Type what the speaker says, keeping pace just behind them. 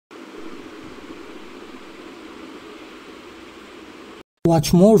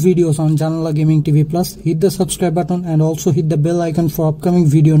Watch more videos on JANALA Gaming TV Plus, hit the subscribe button and also hit the bell icon for upcoming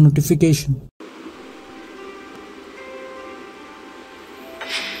video notification.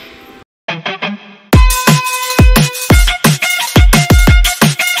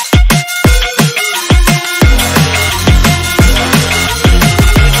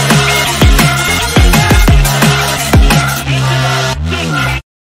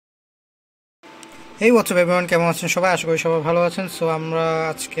 Hey, what's up everyone, কেমন আছেন সবাই? আশা করি সবাই ভালো আছেন। So আমরা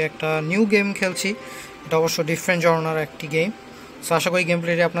আজকে একটা নিউ গেম খেলছি, এটা অবশ্য ডিফারেন্ট জনরার একটি গেম। সো আশা করি গেম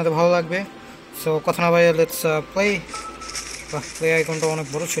প্লেটি আপনাদের ভালো লাগবে। সো কথা না বাইরে লেটস প্লে। প্লে আইকনটা অনেক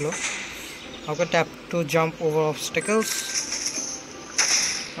বড় ছিল। ওকে, tap to jump over obstacles.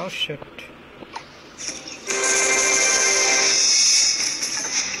 O sheet.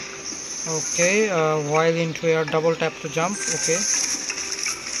 Okay, while into air double tap to jump. Okay.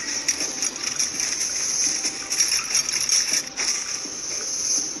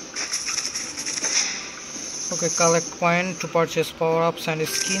 Okay, collect coin to purchase power-ups and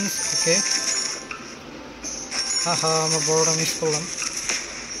skins. Okay. Haha, I'm a board miss করলাম.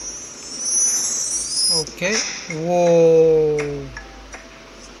 Okay. Whoa.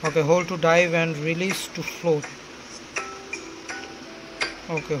 Okay, hold to dive and release to float.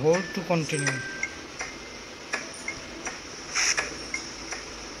 Okay, hold to continue.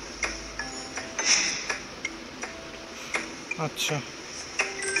 আচ্ছা,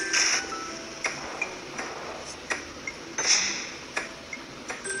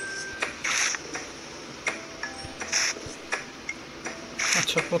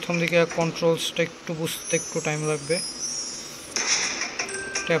 প্রথম দিকে কন্ট্রোলসটা একটু বুঝতে একটু time লাগবে।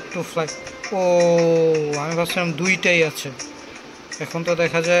 Tap to fly. ও, আমি ভাবছিলাম দুইটাই আছে, এখন তো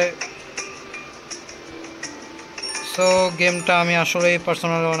দেখা যায়। সো গেমটা আমি আসলে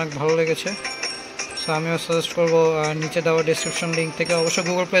পার্সোনালি অনেক ভালো লেগেছে। সো আমিও সাজেস্ট করবো নিচে দেওয়া ডিসক্রিপশন লিঙ্ক থেকে, অবশ্যই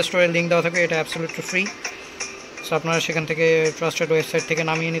গুগল প্লে স্টোরের লিঙ্ক দেওয়া থাকবে, এটা অ্যাবসলিউটলি ফ্রি। সো আপনারা সেখান থেকে ট্রাস্টেড ওয়েবসাইট থেকে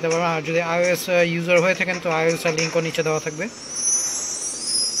নামিয়ে নিতে পারবেন। আর যদি iOS ইউজার হয়ে থাকেন তো iOS এর লিঙ্কও নিচে দেওয়া থাকবে।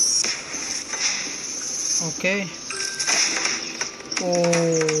 Okay.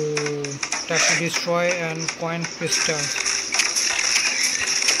 Oh, tap to destroy and coin crystals.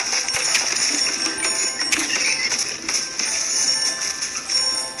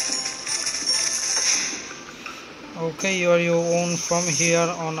 Okay, you are your own from here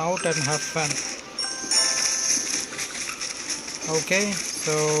on out and have fun. Okay,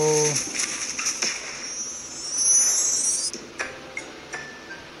 so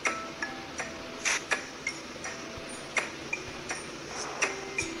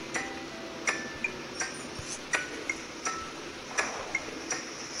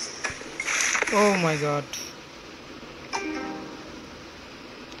oh my god.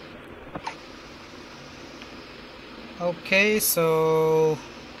 Okay, so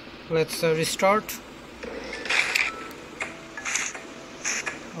let's restart.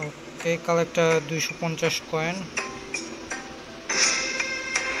 Okay, collect 250 coin.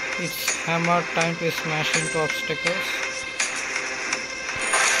 It's hammer time to smash into obstacles.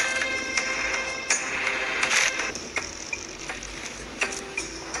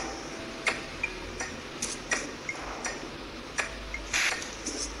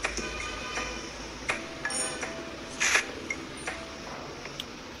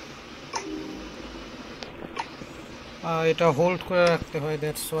 এটা hold করে রাখতে হয়,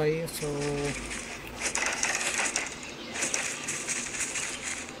 that's why. So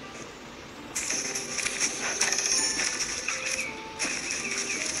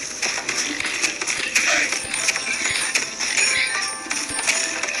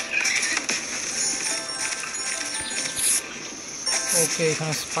okay,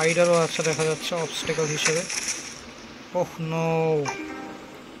 এখানে স্পাইডারও আছে দেখা যাচ্ছে obstacle হিসেবে। Oh no.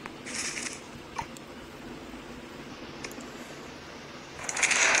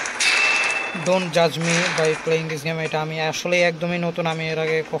 Don't জাজ me by playing this game. এটা আমি আসলে একদমই নতুন, আমি এর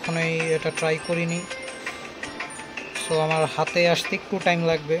আগে কখনোই এটা ট্রাই করিনি। সো আমার হাতে আসতে একটু টাইম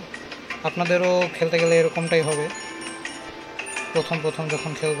লাগবে। আপনাদেরও খেলতে গেলে এরকমটাই হবে, প্রথম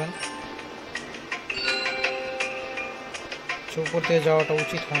যখন খেলবেন। উপর দিয়ে যাওয়াটা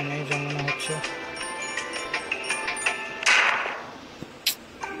উচিত হয় না, এই যেমন মনে হচ্ছে।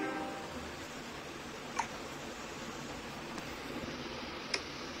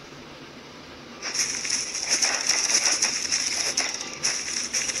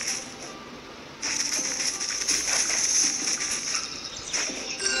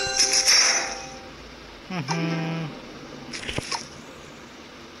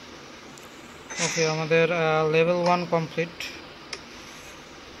 ওকে, আমাদের লেভেল 1 কমপ্লিট।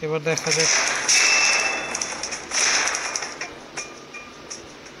 এবার দেখা যাক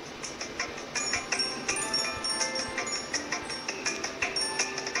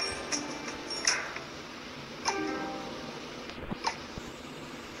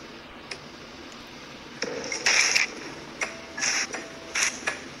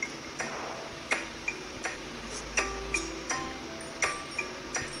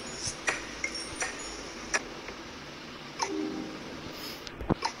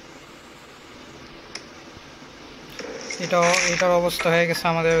এটার অবস্থা হয়ে গেছে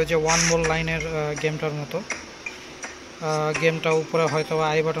আমাদের ওই যে ওয়ান মোর লাইনের গেমটার মতো। গেমটা উপরে হয়তো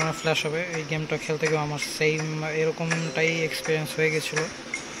আই বাটনে ফ্ল্যাশ হবে। এই গেমটা খেলতে গিয়ে আমার সেম এরকমটাই এক্সপিরিয়েন্স হয়ে গেছিলো।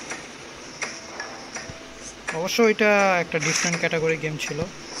 অবশ্য এটা একটা ডিফারেন্ট ক্যাটাগরি গেম ছিল।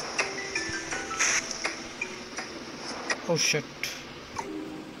 ও sheet.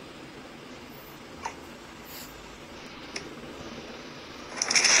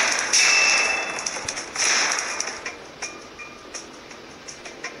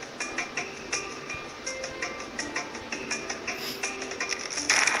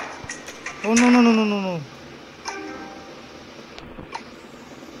 Oh no no no no no no.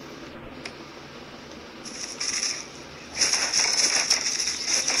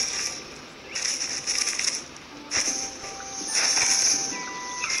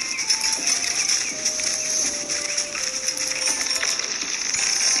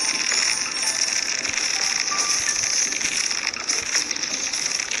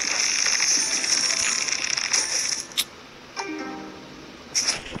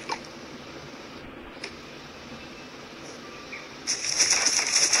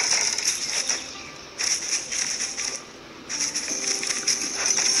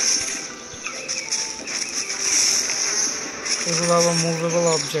 এগুলো আবার মুভেবল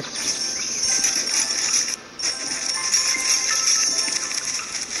অবজেক্ট।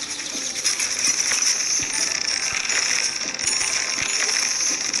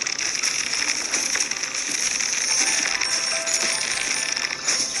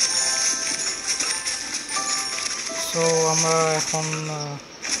 সো আমরা এখন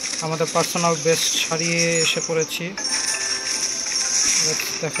আমাদের পার্সোনাল বেস ছাড়িয়ে এসে পড়েছি।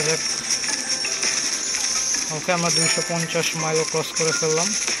 দেখা যাক। ওকে, আমরা 250 মাইলও ক্রস করে ফেললাম।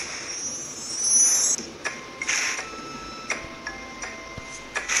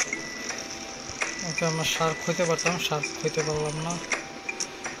 ওকে, আমরা শার্ক হইতে পারতাম, শার্ক হইতে পারলাম না।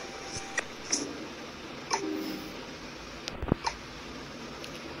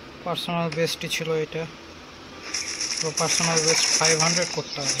 পার্সোনাল বেসটি ছিল এটা। তো পার্সোনাল বেস 500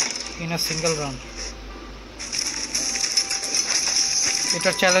 করতে হবে ইন আ সিঙ্গেল রান।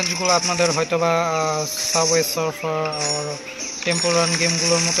 এটার চ্যালেঞ্জগুলো আপনাদের হয়তো বা সাবওয়ে সার্ফার আর টেম্পল রান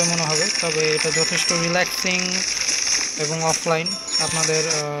গেমগুলোর মতো মনে হবে, তবে এটা যথেষ্ট রিল্যাক্সিং এবং অফলাইন। আপনাদের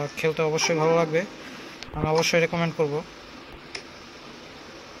খেলতে অবশ্যই ভালো লাগবে, আমি অবশ্যই রেকমেন্ড করব।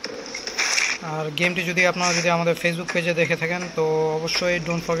 আর গেমটি যদি আপনারা আমাদের ফেসবুক পেজে দেখে থাকেন তো অবশ্যই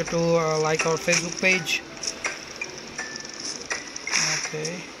don't forget to like our Facebook page. ওকে,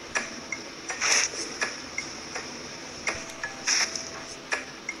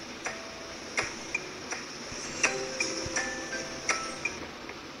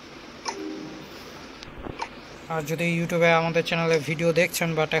 আর যদি ইউটিউবে আমাদের চ্যানেলে ভিডিও দেখছেন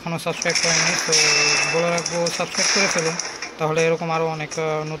বাট এখনও সাবস্ক্রাইব করেননি তো বলে রাখবো সাবস্ক্রাইব করে ফেলুন, তাহলে এরকম আরও অনেক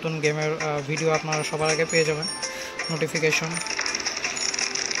নতুন গেমের ভিডিও আপনারা সবার আগে পেয়ে যাবেন নোটিফিকেশন।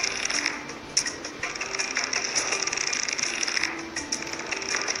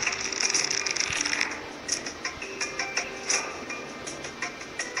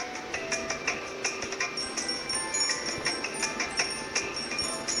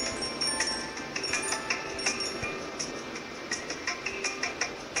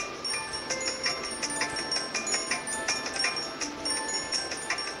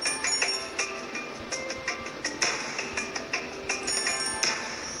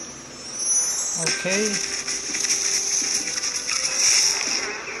 ওকে,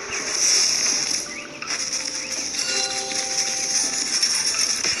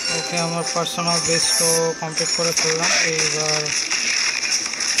 ওকে, আমার পার্সোনাল বেস তো কমপ্লিট করে ফেললাম। এইবার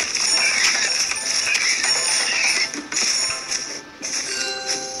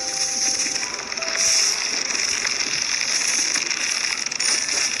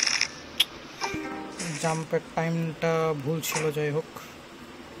জাম্পের টাইমটা ভুল ছিল, যাই হোক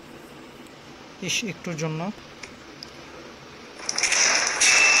একটুর জন্য।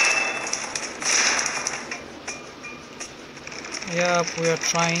 Yeah, we are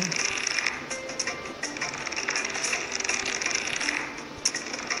trying.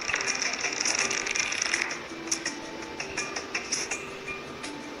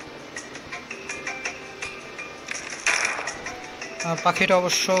 পাখিটা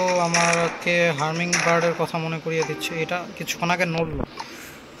অবশ্য আমাকে হার্মিং বার্ডের কথা মনে করিয়ে দিচ্ছে। এটা কিছুক্ষণ আগে নড়লো,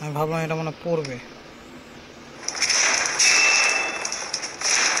 আমি ভাবলাম এটা মনে পড়বে।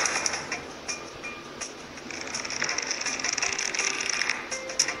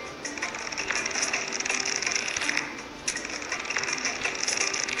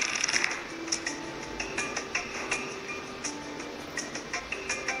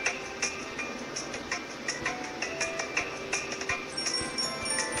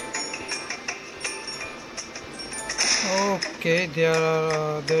 Okay,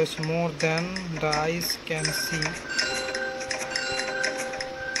 there's more than the eyes can see.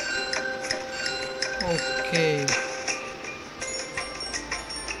 Okay.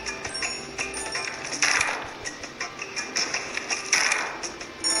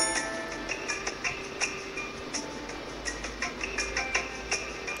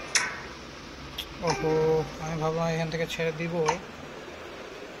 ওহো, আমি ভাবলাম এখান থেকে ছেড়ে দিব।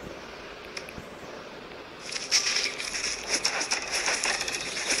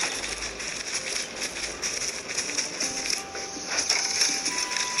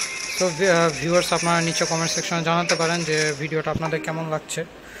 তো ভিউয়ার্স, আপনারা নিচে কমেন্ট সেকশনে জানাতে পারেন যে ভিডিওটা আপনাদের কেমন লাগছে।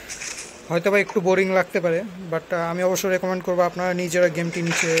 হয়তো বা একটু বোরিং লাগতে পারে, বাট আমি অবশ্যই রেকমেন্ড করবো আপনারা নিজেরা গেমটি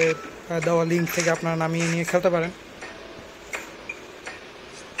নিচে দেওয়া লিঙ্ক থেকে আপনারা নামিয়ে নিয়ে খেলতে পারেন।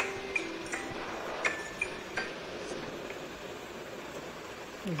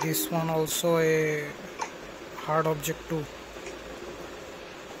 This one also a hard object too.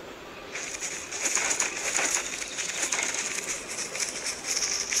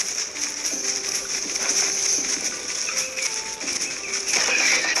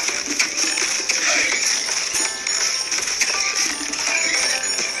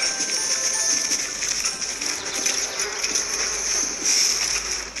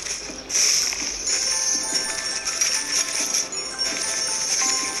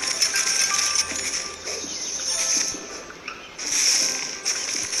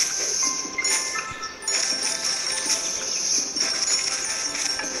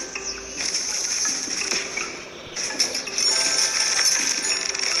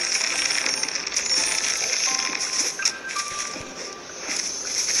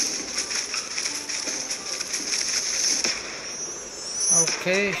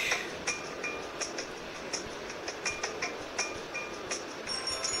 ওকে,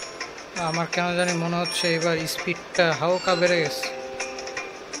 আমার কেন জানি মনে হচ্ছে এবার স্পিডটা হালকা বেড়ে গেছে।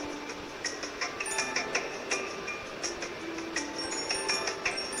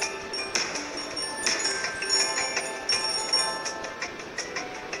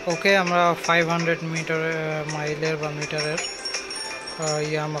 ওকে, আমরা 500 মিটার মাইলের বা মিটারের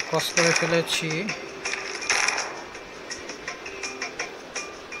আমরা ক্রস করে ফেলেছি।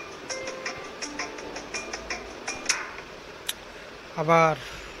 আবার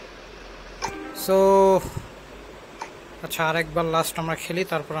সো আচ্ছা, আরেকবার লাস্ট আমরা খেলি,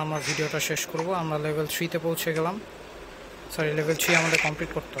 তারপর আমরা ভিডিওটা শেষ করব। আমরা লেভেল 3-তে পৌঁছে গেলাম। সরি, লেভেল 3 আমাদের কমপ্লিট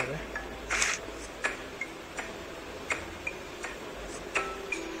করতে হবে।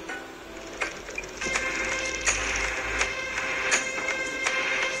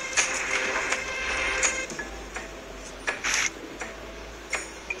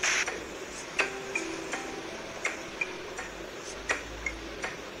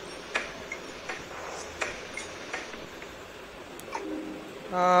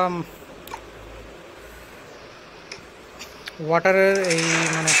 ওয়াটারের এই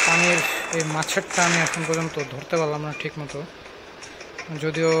মানে পানির এই মাছেরটা আমি এখন পর্যন্ত ধরতে পারলাম না ঠিক মতো,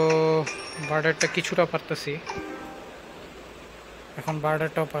 যদিও বার্ডারটা কিছুটা পারতেছি, এখন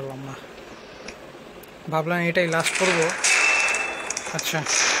বার্ডারটাও পারলাম না। ভাবলাম এটাই লাস্ট করব। আচ্ছা,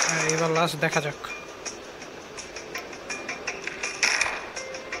 এবার লাস্ট দেখা যাক।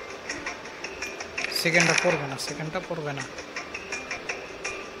 সেকেন্ডটা পড়বে না, সেকেন্ডটা পড়বে না।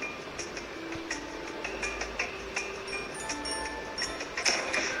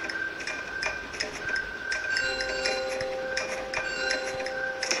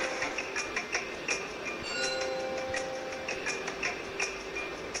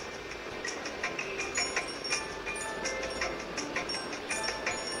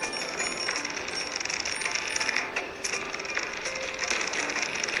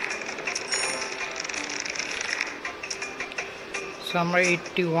 আমরা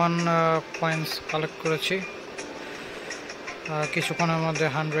 81 পয়েন্টস কালেক্ট করেছি। কিছুক্ষণের মধ্যে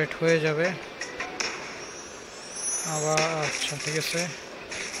 100 হয়ে যাবে আবার। আচ্ছা, ঠিক আছে।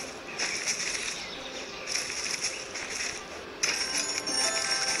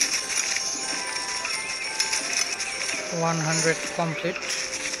 কমপ্লিট।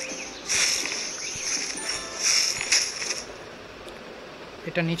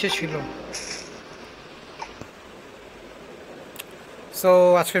 এটা নিচে ছিল। সো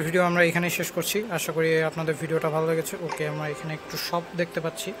আজকের ভিডিও আমরা এখানেই শেষ করছি। আশা করি আপনাদের ভিডিওটা ভালো লেগেছে। ওকে, আমরা এখানে একটু শপ দেখতে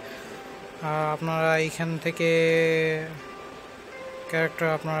পাচ্ছি, আপনারা এইখান থেকে ক্যারেক্টার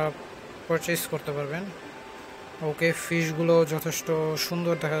আপনারা পারচেজ করতে পারবেন। ওকে, ফিশগুলো যথেষ্ট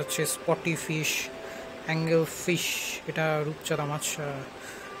সুন্দর দেখা যাচ্ছে। স্পটি ফিশ, অ্যাঙ্গেল ফিশ, এটা রূপচাঁদা মাছ।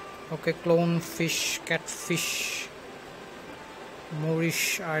 ওকে, clone fish, cat fish, মরিশ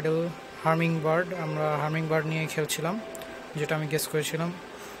idol, harming bird. আমরা হার্মিং বার্ড নিয়ে খেলছিলাম। যেটা আমি গেস করেছিলাম।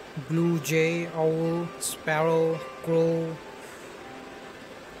 ব্লু জে, আউল, স্প্যারো, ক্রো।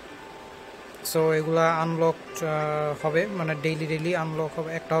 সো এগুলা আনলক হবে, মানে ডেইলি আনলক হবে।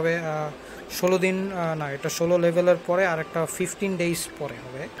 একটা হবে 16 দিন, না এটা 16 লেভেলের পরে, আর একটা 15 ডেজ পরে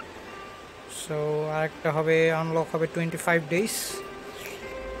হবে। সো আরেকটা হবে আনলক হবে 25 ডেজ।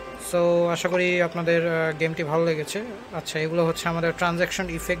 সো আশা করি আপনাদের গেমটি ভালো লেগেছে। আচ্ছা, এগুলো হচ্ছে আমাদের ট্রানজ্যাকশন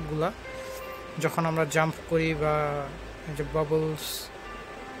ইফেক্টগুলো যখন আমরা জাম্প করি বা যে বাবলস,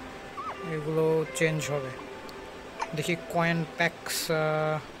 এগুলো চেঞ্জ হবে। দেখি কয়েন প্যাকস,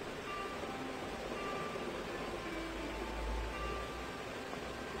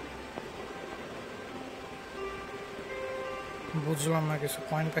 বুঝলাম না কিছু।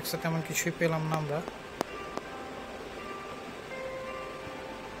 কয়েন প্যাকসে তেমন কিছুই পেলাম না আমরা।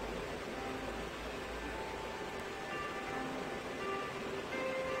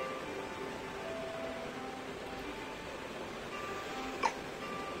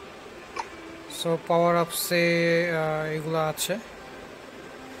 সো পাওয়ার আপসে এগুলো আছে,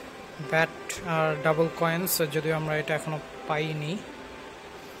 ব্যাট আর ডাবল কয়েন্স, যদিও আমরা এটা এখনো পাইনি।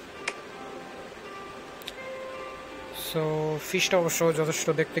 সো ফিশটা অবশ্য যথেষ্ট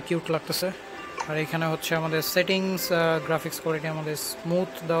দেখতে কিউট লাগতেছে। আর এখানে হচ্ছে আমাদের সেটিংস, গ্রাফিক্স কোয়ালিটি আমাদের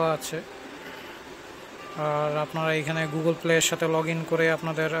স্মুথ দেওয়া আছে। আর আপনারা এখানে গুগল প্লের সাথে লগ ইন করে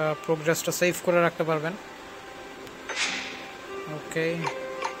আপনাদের প্রোগ্রেসটা সেভ করে রাখতে পারবেন। ওকে,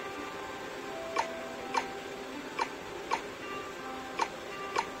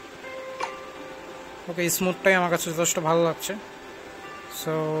 ওকে, স্মুথটাই আমার কাছে যথেষ্ট ভালো লাগছে।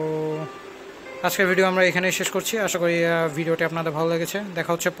 সো আজকের ভিডিও আমরা এখানেই শেষ করছি। আশা করি ভিডিওটি আপনাদের ভালো লেগেছে।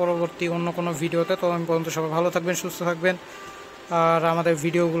 দেখা হচ্ছে পরবর্তী অন্য কোনো ভিডিওতে। তো আমি পর্যন্ত সবাই ভালো থাকবেন, সুস্থ থাকবেন, আর আমাদের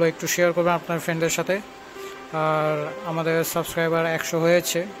ভিডিওগুলো একটু শেয়ার করবেন আপনার ফ্রেন্ডদের সাথে। আর আমাদের সাবস্ক্রাইবার 100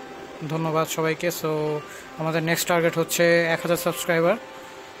 হয়েছে, ধন্যবাদ সবাইকে। সো আমাদের নেক্সট টার্গেট হচ্ছে 1000 সাবস্ক্রাইবার।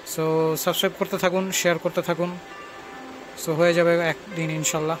 সো সাবস্ক্রাইব করতে থাকুন, শেয়ার করতে থাকুন। সো হয়ে যাবে একদিন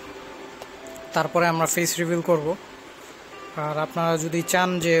ইনশাল্লাহ। তারপরে আমরা ফেস রিভিল করব। আর আপনারা যদি চান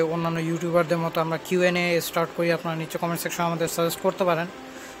যে অন্যান্য ইউটিউবারদের মতো আমরা কিউএনএ স্টার্ট করি, আপনারা নিচে কমেন্ট সেকশনে আমাদের সাজেস্ট করতে পারেন,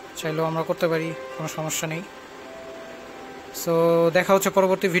 চাইলেও আমরা করতে পারি, কোনো সমস্যা নেই। সো দেখা হচ্ছে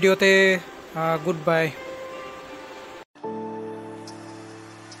পরবর্তী ভিডিওতে। Good bye.